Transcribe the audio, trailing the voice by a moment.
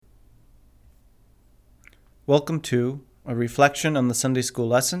Welcome to a reflection on the Sunday School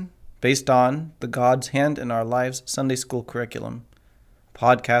lesson based on the God's Hand in Our Lives Sunday School curriculum,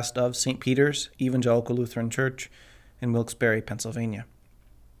 podcast of St. Peter's Evangelical Lutheran Church in Wilkes-Barre, Pennsylvania.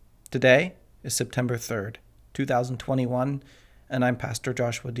 Today is September 3rd, 2021, and I'm Pastor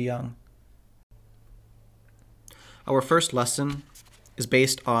Joshua DeYoung. Our first lesson is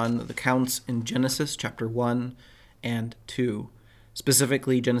based on the accounts in Genesis chapter 1 and 2,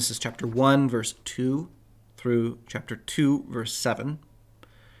 specifically Genesis chapter 1, verse 2, through chapter 2, verse 7,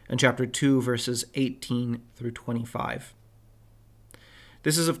 and chapter 2, verses 18 through 25.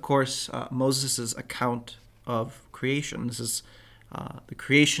 This is, of course, Moses' account of creation. This is the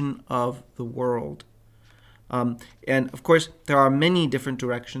creation of the world. And, of course, there are many different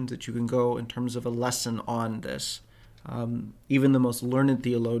directions that you can go in terms of a lesson on this. Even the most learned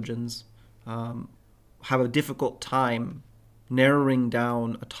theologians have a difficult time narrowing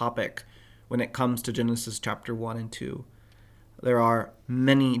down a topic when it comes to Genesis chapter 1 and 2. There are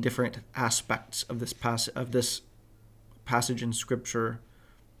many different aspects of this passage in Scripture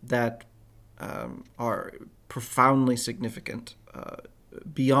that are profoundly significant,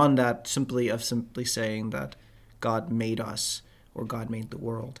 beyond that simply saying that God made us or God made the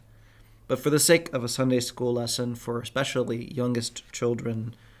world. But for the sake of a Sunday school lesson for especially youngest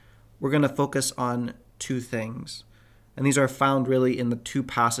children, we're going to focus on two things. And these are found really in the two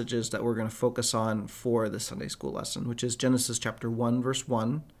passages that we're going to focus on for the Sunday school lesson, which is Genesis chapter 1, verse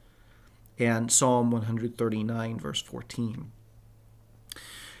 1, and Psalm 139, verse 14.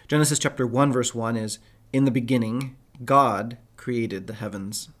 Genesis chapter 1, verse 1 is, "In the beginning, God created the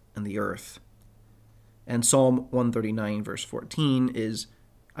heavens and the earth." And Psalm 139, verse 14 is,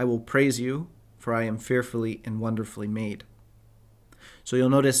 "I will praise you, for I am fearfully and wonderfully made." So you'll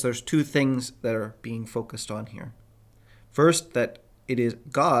notice there's two things that are being focused on here. First, that it is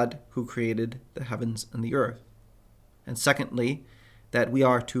God who created the heavens and the earth. And secondly, that we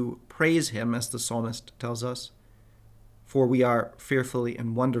are to praise him, as the psalmist tells us, for we are fearfully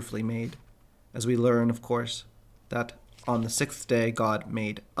and wonderfully made, as we learn, of course, that on the sixth day God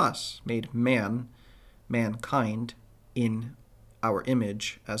made us, made mankind, in our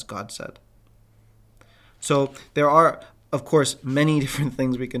image, as God said. So there are, of course, many different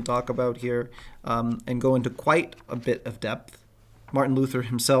things we can talk about here and go into quite a bit of depth. Martin Luther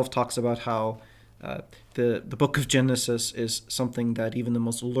himself talks about how the book of Genesis is something that even the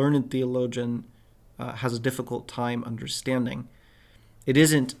most learned theologian has a difficult time understanding. It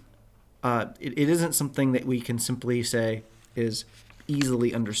isn't something that we can simply say is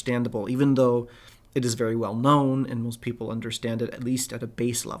easily understandable, even though it is very well known and most people understand it at least at a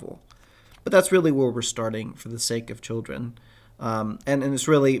base level. But that's really where we're starting for the sake of children. And it's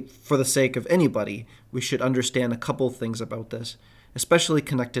really for the sake of anybody. We should understand a couple things about this, especially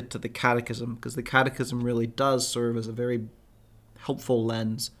connected to the catechism, because the catechism really does serve as a very helpful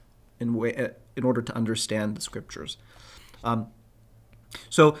lens in order to understand the scriptures.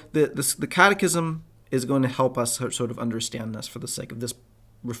 So the catechism is going to help us sort of understand this for the sake of this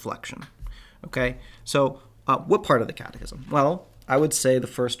reflection. Okay, so what part of the catechism? Well, I would say the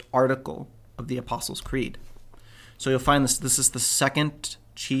first article of the Apostles' Creed. So you'll find this is the second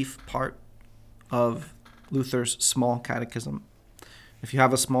chief part of Luther's small catechism. If you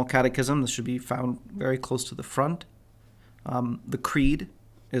have a small catechism, this should be found very close to the front. The Creed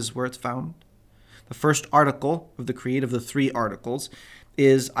is where it's found. The first article of the Creed, of the three articles,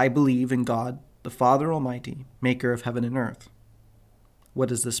 is, "I believe in God, the Father Almighty, maker of heaven and earth." What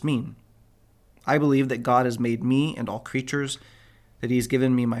does this mean? I believe that God has made me and all creatures, that he has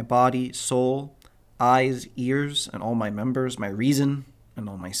given me my body, soul, eyes, ears, and all my members, my reason, and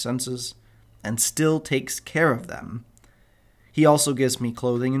all my senses, and still takes care of them. He also gives me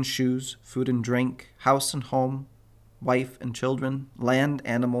clothing and shoes, food and drink, house and home, wife and children, land,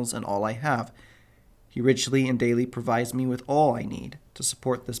 animals, and all I have. He richly and daily provides me with all I need to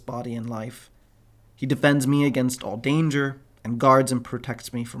support this body and life. He defends me against all danger, and guards and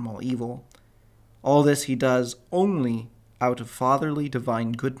protects me from all evil. All this he does only out of fatherly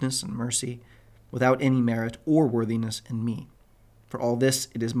divine goodness and mercy, without any merit or worthiness in me. For all this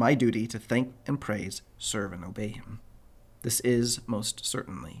it is my duty to thank and praise, serve and obey him. This is most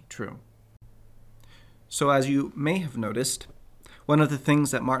certainly true. So as you may have noticed, one of the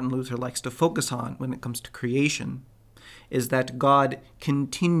things that Martin Luther likes to focus on when it comes to creation is that God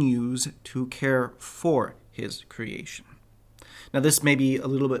continues to care for his creation. Now, this may be a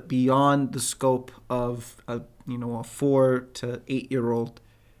little bit beyond the scope of a 4 to 8-year-old,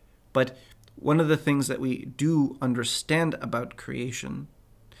 but one of the things that we do understand about creation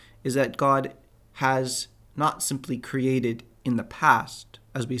is that God has not simply created in the past,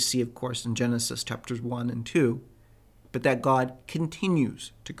 as we see, of course, in Genesis chapters 1 and 2, but that God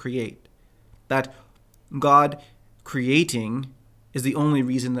continues to create. That God creating is the only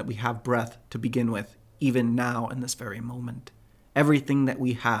reason that we have breath to begin with, even now in this very moment. Everything that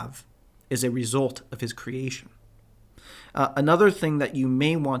we have is a result of his creation. Another thing that you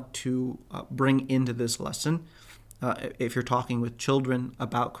may want to bring into this lesson, if you're talking with children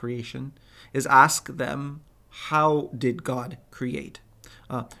about creation, is ask them, how did God create?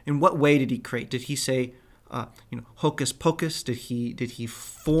 In what way did he create? Did he say, hocus pocus? Did he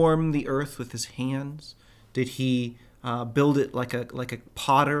form the earth with his hands? Did he build it like a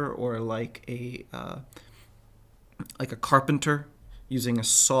potter, or like a carpenter using a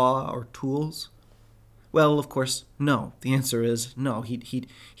saw or tools? Well, of course, no. The answer is no. He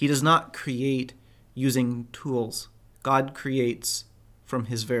does not create using tools. God creates from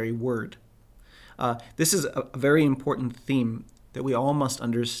his very word. This is a very important theme that we all must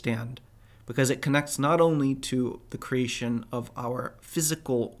understand, because it connects not only to the creation of our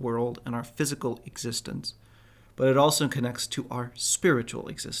physical world and our physical existence, but it also connects to our spiritual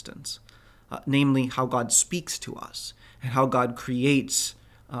existence, namely how God speaks to us and how God creates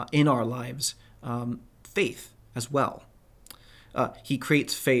in our lives faith as well. He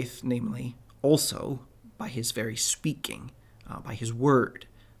creates faith, namely, also by his very speaking, by his word,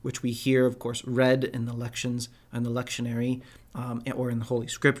 which we hear, of course, read in the lections and the lectionary or in the Holy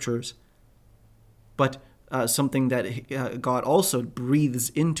Scriptures, but something that God also breathes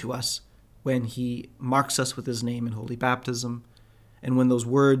into us when he marks us with his name in holy baptism, and when those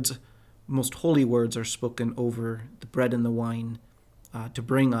words, most holy words, are spoken over the bread and the wine to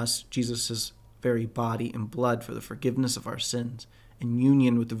bring us Jesus' very body and blood for the forgiveness of our sins in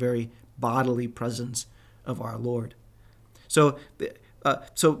union with the very bodily presence of our Lord. So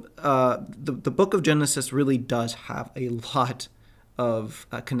the book of Genesis really does have a lot of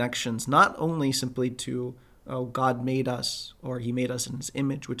connections, not only simply to God made us, or he made us in his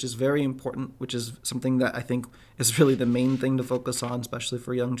image, which is very important, which is something that I think is really the main thing to focus on, especially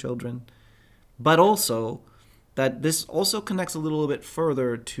for young children, but also that this also connects a little bit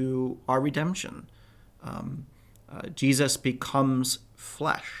further to our redemption. Jesus becomes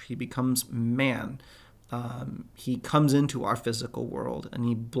flesh. He becomes man. He comes into our physical world, and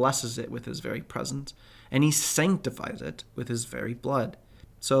he blesses it with his very presence, and he sanctifies it with his very blood.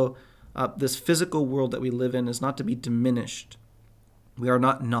 So this physical world that we live in is not to be diminished. We are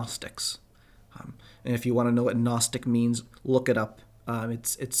not Gnostics. And if you want to know what Gnostic means, look it up.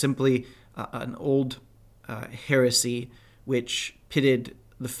 It's simply an old heresy which pitted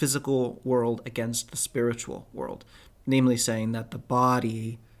the physical world against the spiritual world, namely saying that the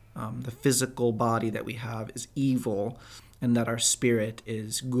body, the physical body that we have, is evil, and that our spirit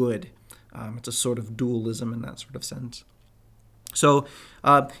is good. It's a sort of dualism in that sort of sense. So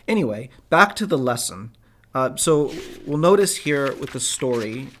anyway, back to the lesson. So we'll notice here with the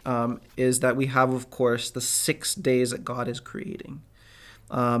story is that we have, of course, the 6 days that God is creating.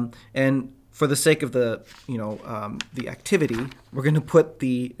 And for the sake of the activity, we're going to put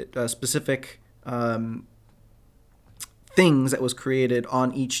the specific things that was created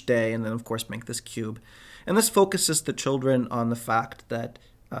on each day, and then, of course, make this cube. And this focuses the children on the fact that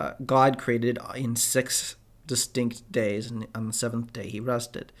God created in 6 distinct days, and on the 7th day he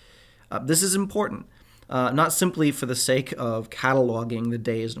rested. This is important, not simply for the sake of cataloging the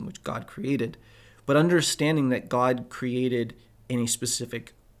days in which God created, but understanding that God created in a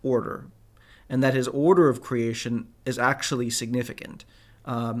specific order, and that his order of creation is actually significant.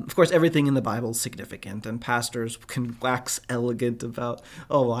 Of course, everything in the Bible is significant, and pastors can wax elegant about,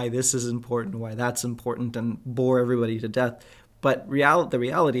 why this is important, why that's important, and bore everybody to death. But the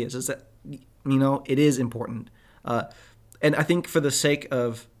reality is that, it is important. And I think for the sake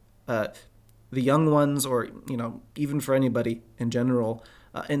of the young ones, or, even for anybody in general,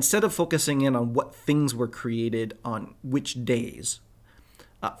 instead of focusing in on what things were created on which days,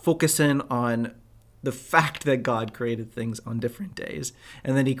 focus in on the fact that God created things on different days,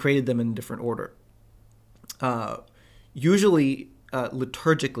 and then he created them in different order. Usually,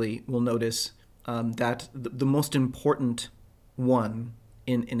 liturgically, we'll notice that the most important one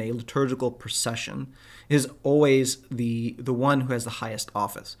in a liturgical procession is always the one who has the highest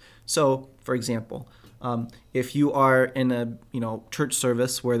office. So, for example, if you are in a church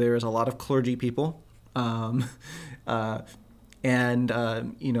service where there is a lot of clergy people, and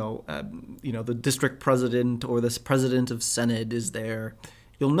the district president or this president of synod is there,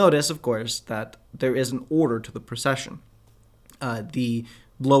 you'll notice, of course, that there is an order to the procession. The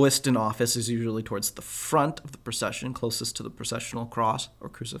lowest in office is usually towards the front of the procession, closest to the processional cross or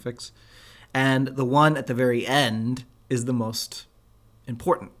crucifix, and the one at the very end is the most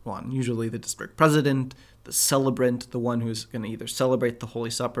important one, usually the district president, the celebrant, the one who's going to either celebrate the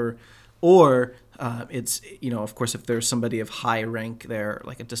Holy Supper, or it's, of course, if there's somebody of high rank there,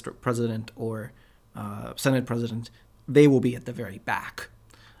 like a district president or Senate president, they will be at the very back.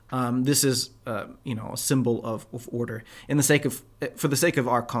 This is, a symbol of order. For the sake of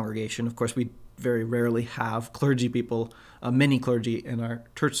our congregation, of course, we very rarely have clergy people, many clergy in our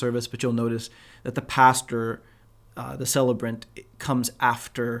church service, but you'll notice that the pastor, the celebrant, comes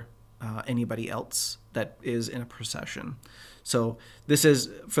after anybody else that is in a procession. So this is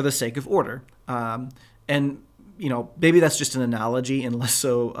for the sake of order. And, maybe that's just an analogy and less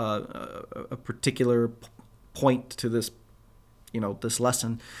so a particular point to this, this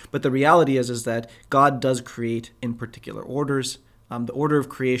lesson. But the reality is that God does create in particular orders. The order of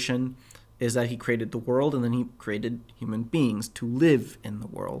creation is that he created the world, and then he created human beings to live in the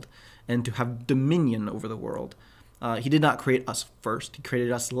world and to have dominion over the world. He did not create us first, he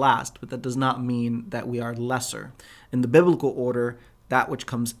created us last, but that does not mean that we are lesser. In the biblical order, that which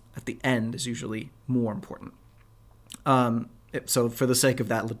comes at the end is usually more important. So for the sake of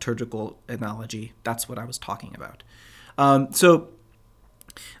that liturgical analogy, that's what I was talking about. So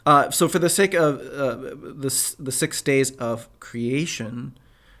for the sake of the 6 days of creation,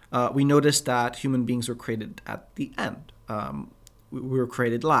 we notice that human beings were created at the end. We were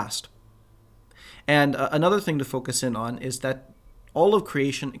created last. And another thing to focus in on is that all of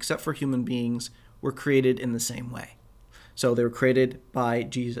creation, except for human beings, were created in the same way. So they were created by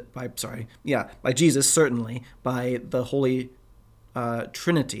Jesus, by Jesus, certainly, by the Holy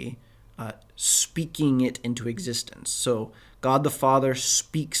Trinity, speaking it into existence. So God the Father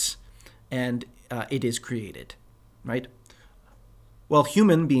speaks, and it is created, right? Well,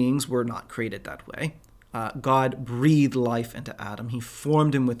 human beings were not created that way. God breathed life into Adam. He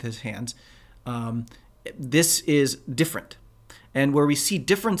formed him with his hands. This is different. And where we see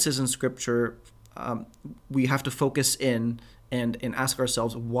differences in Scripture, we have to focus in and ask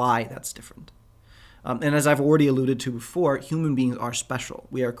ourselves why that's different. And as I've already alluded to before, human beings are special.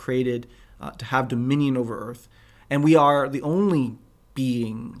 We are created to have dominion over earth. And we are the only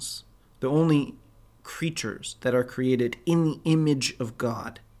beings, the only creatures that are created in the image of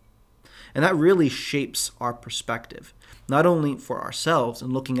God. And that really shapes our perspective, not only for ourselves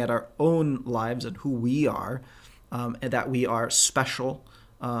and looking at our own lives and who we are, and that we are special,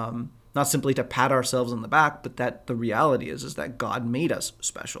 not simply to pat ourselves on the back, but that the reality is that God made us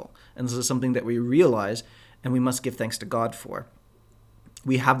special. And this is something that we realize and we must give thanks to God for.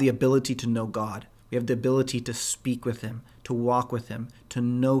 We have the ability to know God. We have the ability to speak with him, to walk with him, to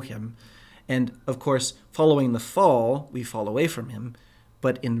know him. And of course, following the fall, we fall away from him.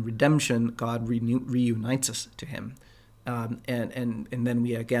 But in redemption, God reunites us to him. And then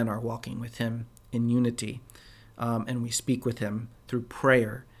we again are walking with him in unity. And we speak with him through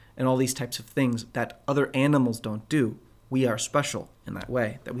prayer and all these types of things that other animals don't do. We are special in that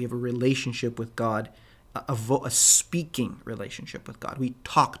way, that we have a relationship with God, a speaking relationship with God. We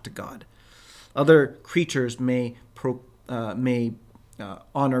talk to God. Other creatures may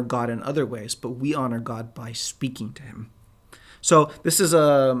honor God in other ways, but we honor God by speaking to him. So this is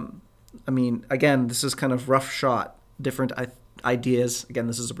again, this is kind of rough shot, different ideas. Again,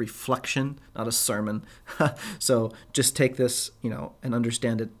 this is a reflection, not a sermon. So just take this, and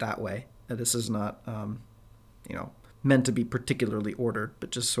understand it that way. This is not, meant to be particularly ordered, but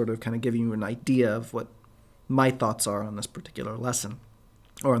just sort of kind of giving you an idea of what my thoughts are on this particular lesson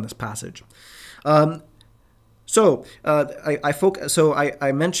or on this passage. So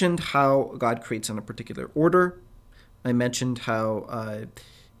I mentioned how God creates in a particular order. I mentioned how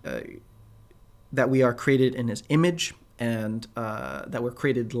that we are created in his image, and that we're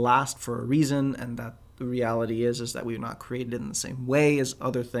created last for a reason, and that the reality is that we're not created in the same way as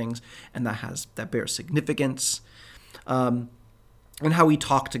other things, and that bears significance, and how we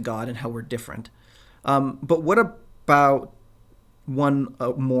talk to God and how we're different. But what about one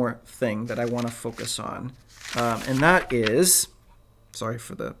more thing that I want to focus on, and that is, sorry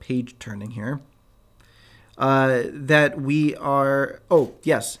for the page turning here, that we are,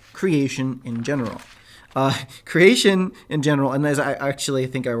 creation in general. Creation in general, and as I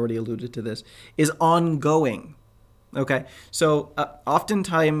think I already alluded to this, is ongoing. Okay, so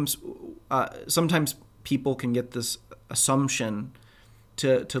oftentimes, sometimes people can get this assumption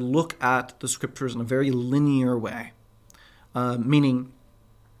to look at the scriptures in a very linear way. Meaning,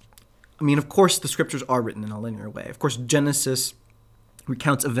 of course, the scriptures are written in a linear way. Of course, Genesis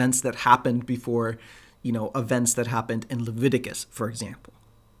recounts events that happened before, events that happened in Leviticus, for example.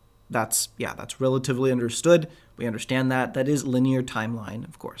 That's relatively understood. We understand that. That is linear timeline,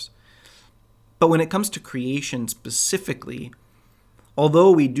 of course. But when it comes to creation specifically,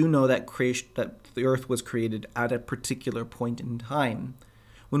 Although we do know that the earth was created at a particular point in time,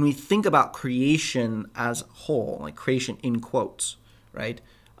 when we think about creation as a whole, like creation in quotes, right?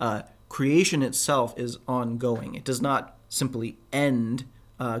 Creation itself is ongoing. It does not simply end.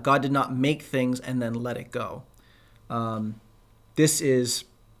 God did not make things and then let it go. This is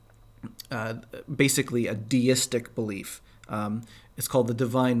basically a deistic belief. It's called the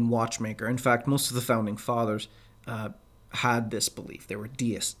divine watchmaker. In fact, most of the founding fathers had this belief. They were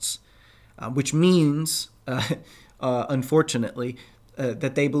deists, which means, unfortunately,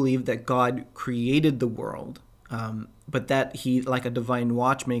 that they believed that God created the world, but that he, like a divine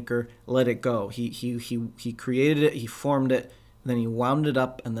watchmaker, let it go. He created it, he formed it, then he wound it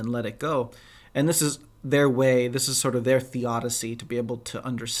up and then let it go. And this is their way, this is sort of their theodicy to be able to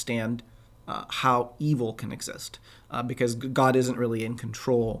understand how evil can exist, because God isn't really in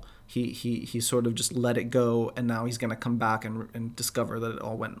control. He sort of just let it go, and now he's going to come back and discover that it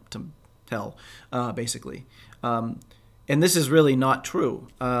all went to hell, basically. And this is really not true.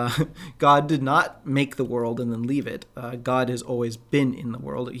 God did not make the world and then leave it. God has always been in the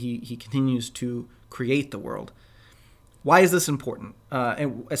world. He continues to create the world. Why is this important?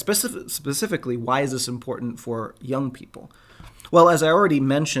 And specifically, why is this important for young people? Well, as I already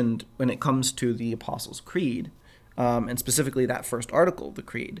mentioned, when it comes to the Apostles' Creed, and specifically that first article of the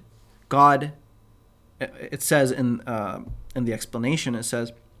Creed, God, it says in the explanation, it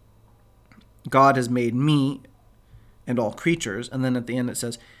says, God has made me and all creatures, and then at the end it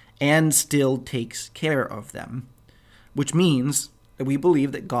says, and still takes care of them, which means that we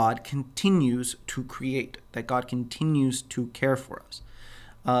believe that God continues to create, that God continues to care for us.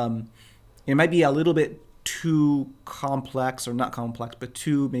 It might be a little bit too complex, or not complex, but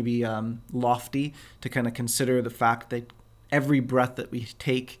too maybe lofty to kind of consider the fact that every breath that we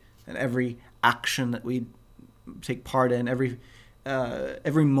take and every action that we take part in, every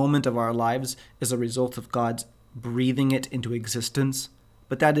moment of our lives is a result of God's breathing it into existence.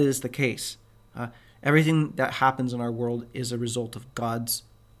 But that is the case. Everything that happens in our world is a result of God's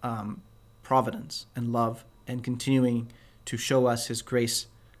providence and love, and continuing to show us his grace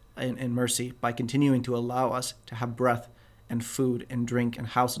and mercy by continuing to allow us to have breath and food and drink and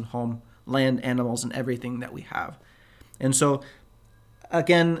house and home, land, animals, and everything that we have. And so,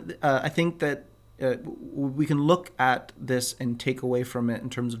 again, I think that we can look at this and take away from it in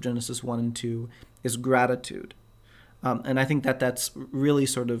terms of Genesis 1 and 2 is gratitude. And I think that that's really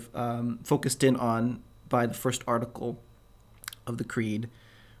sort of focused in on by the first article of the Creed,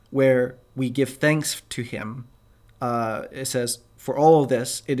 where we give thanks to him. It says, for all of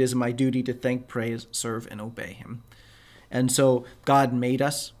this, it is my duty to thank, praise, serve, and obey him. And so God made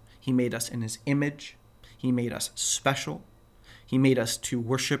us. He made us in his image. He made us special. He made us to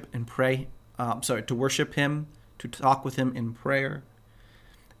worship and pray. To worship him, to talk with him in prayer.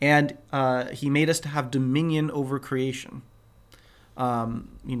 And he made us to have dominion over creation. The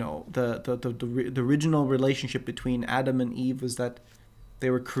original relationship between Adam and Eve was that they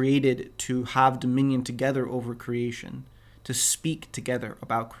were created to have dominion together over creation, to speak together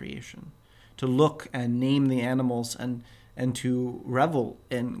about creation, to look and name the animals and to revel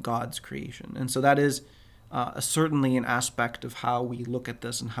in God's creation. And so that is certainly an aspect of how we look at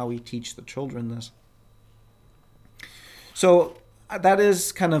this and how we teach the children this. So that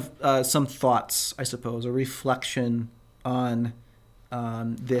is kind of some thoughts, I suppose, a reflection on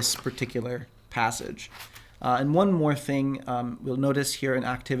this particular passage. And one more thing, we'll notice here in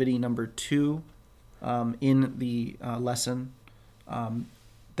activity number 2 in the lesson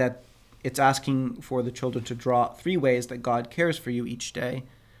that it's asking for the children to draw 3 ways that God cares for you each day.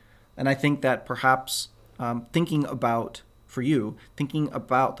 And I think that perhaps thinking about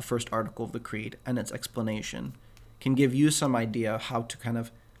the first article of the Creed and its explanation can give you some idea how to kind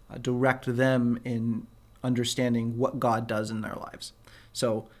of direct them in understanding what God does in their lives.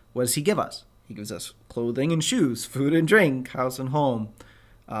 So what does he give us? He gives us clothing and shoes, food and drink, house and home,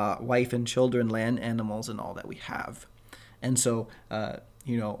 wife and children, land, animals, and all that we have. And so,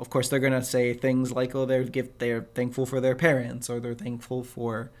 of course, they're going to say things like, they're thankful for their parents, or they're thankful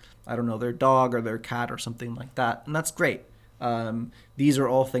for, their dog or their cat or something like that. And that's great. These are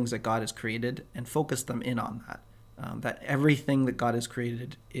all things that God has created, and focus them in on that. That everything that God has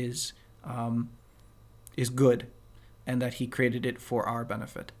created is good, and that he created it for our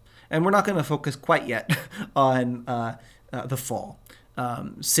benefit. And we're not going to focus quite yet on the fall.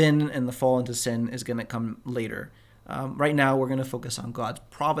 Sin and the fall into sin is going to come later. Right now, we're going to focus on God's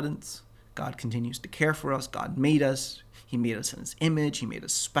providence. God continues to care for us. God made us. He made us in his image. He made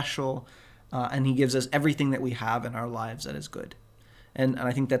us special. And he gives us everything that we have in our lives that is good. And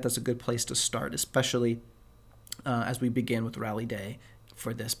I think that that's a good place to start, especially as we begin with Rally Day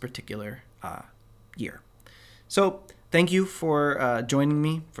for this particular year. So thank you for joining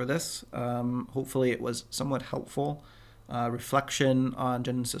me for this. Hopefully it was somewhat helpful. Reflection on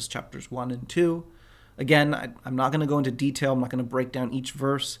Genesis chapters 1 and 2. Again, I'm not going to go into detail. I'm not going to break down each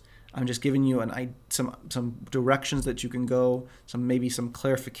verse. I'm just giving you some directions that you can go, maybe some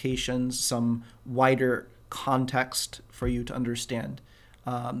clarifications, some wider context for you to understand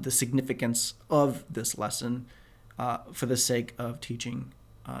the significance of this lesson for the sake of teaching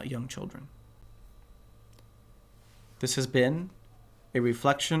young children. This has been a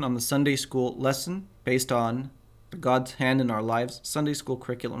reflection on the Sunday school lesson based on the God's Hand in Our Lives Sunday school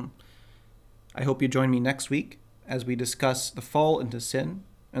curriculum. I hope you join me next week as we discuss the fall into sin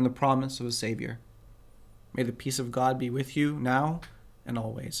and the promise of a Savior. May the peace of God be with you now and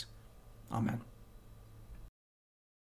always. Amen.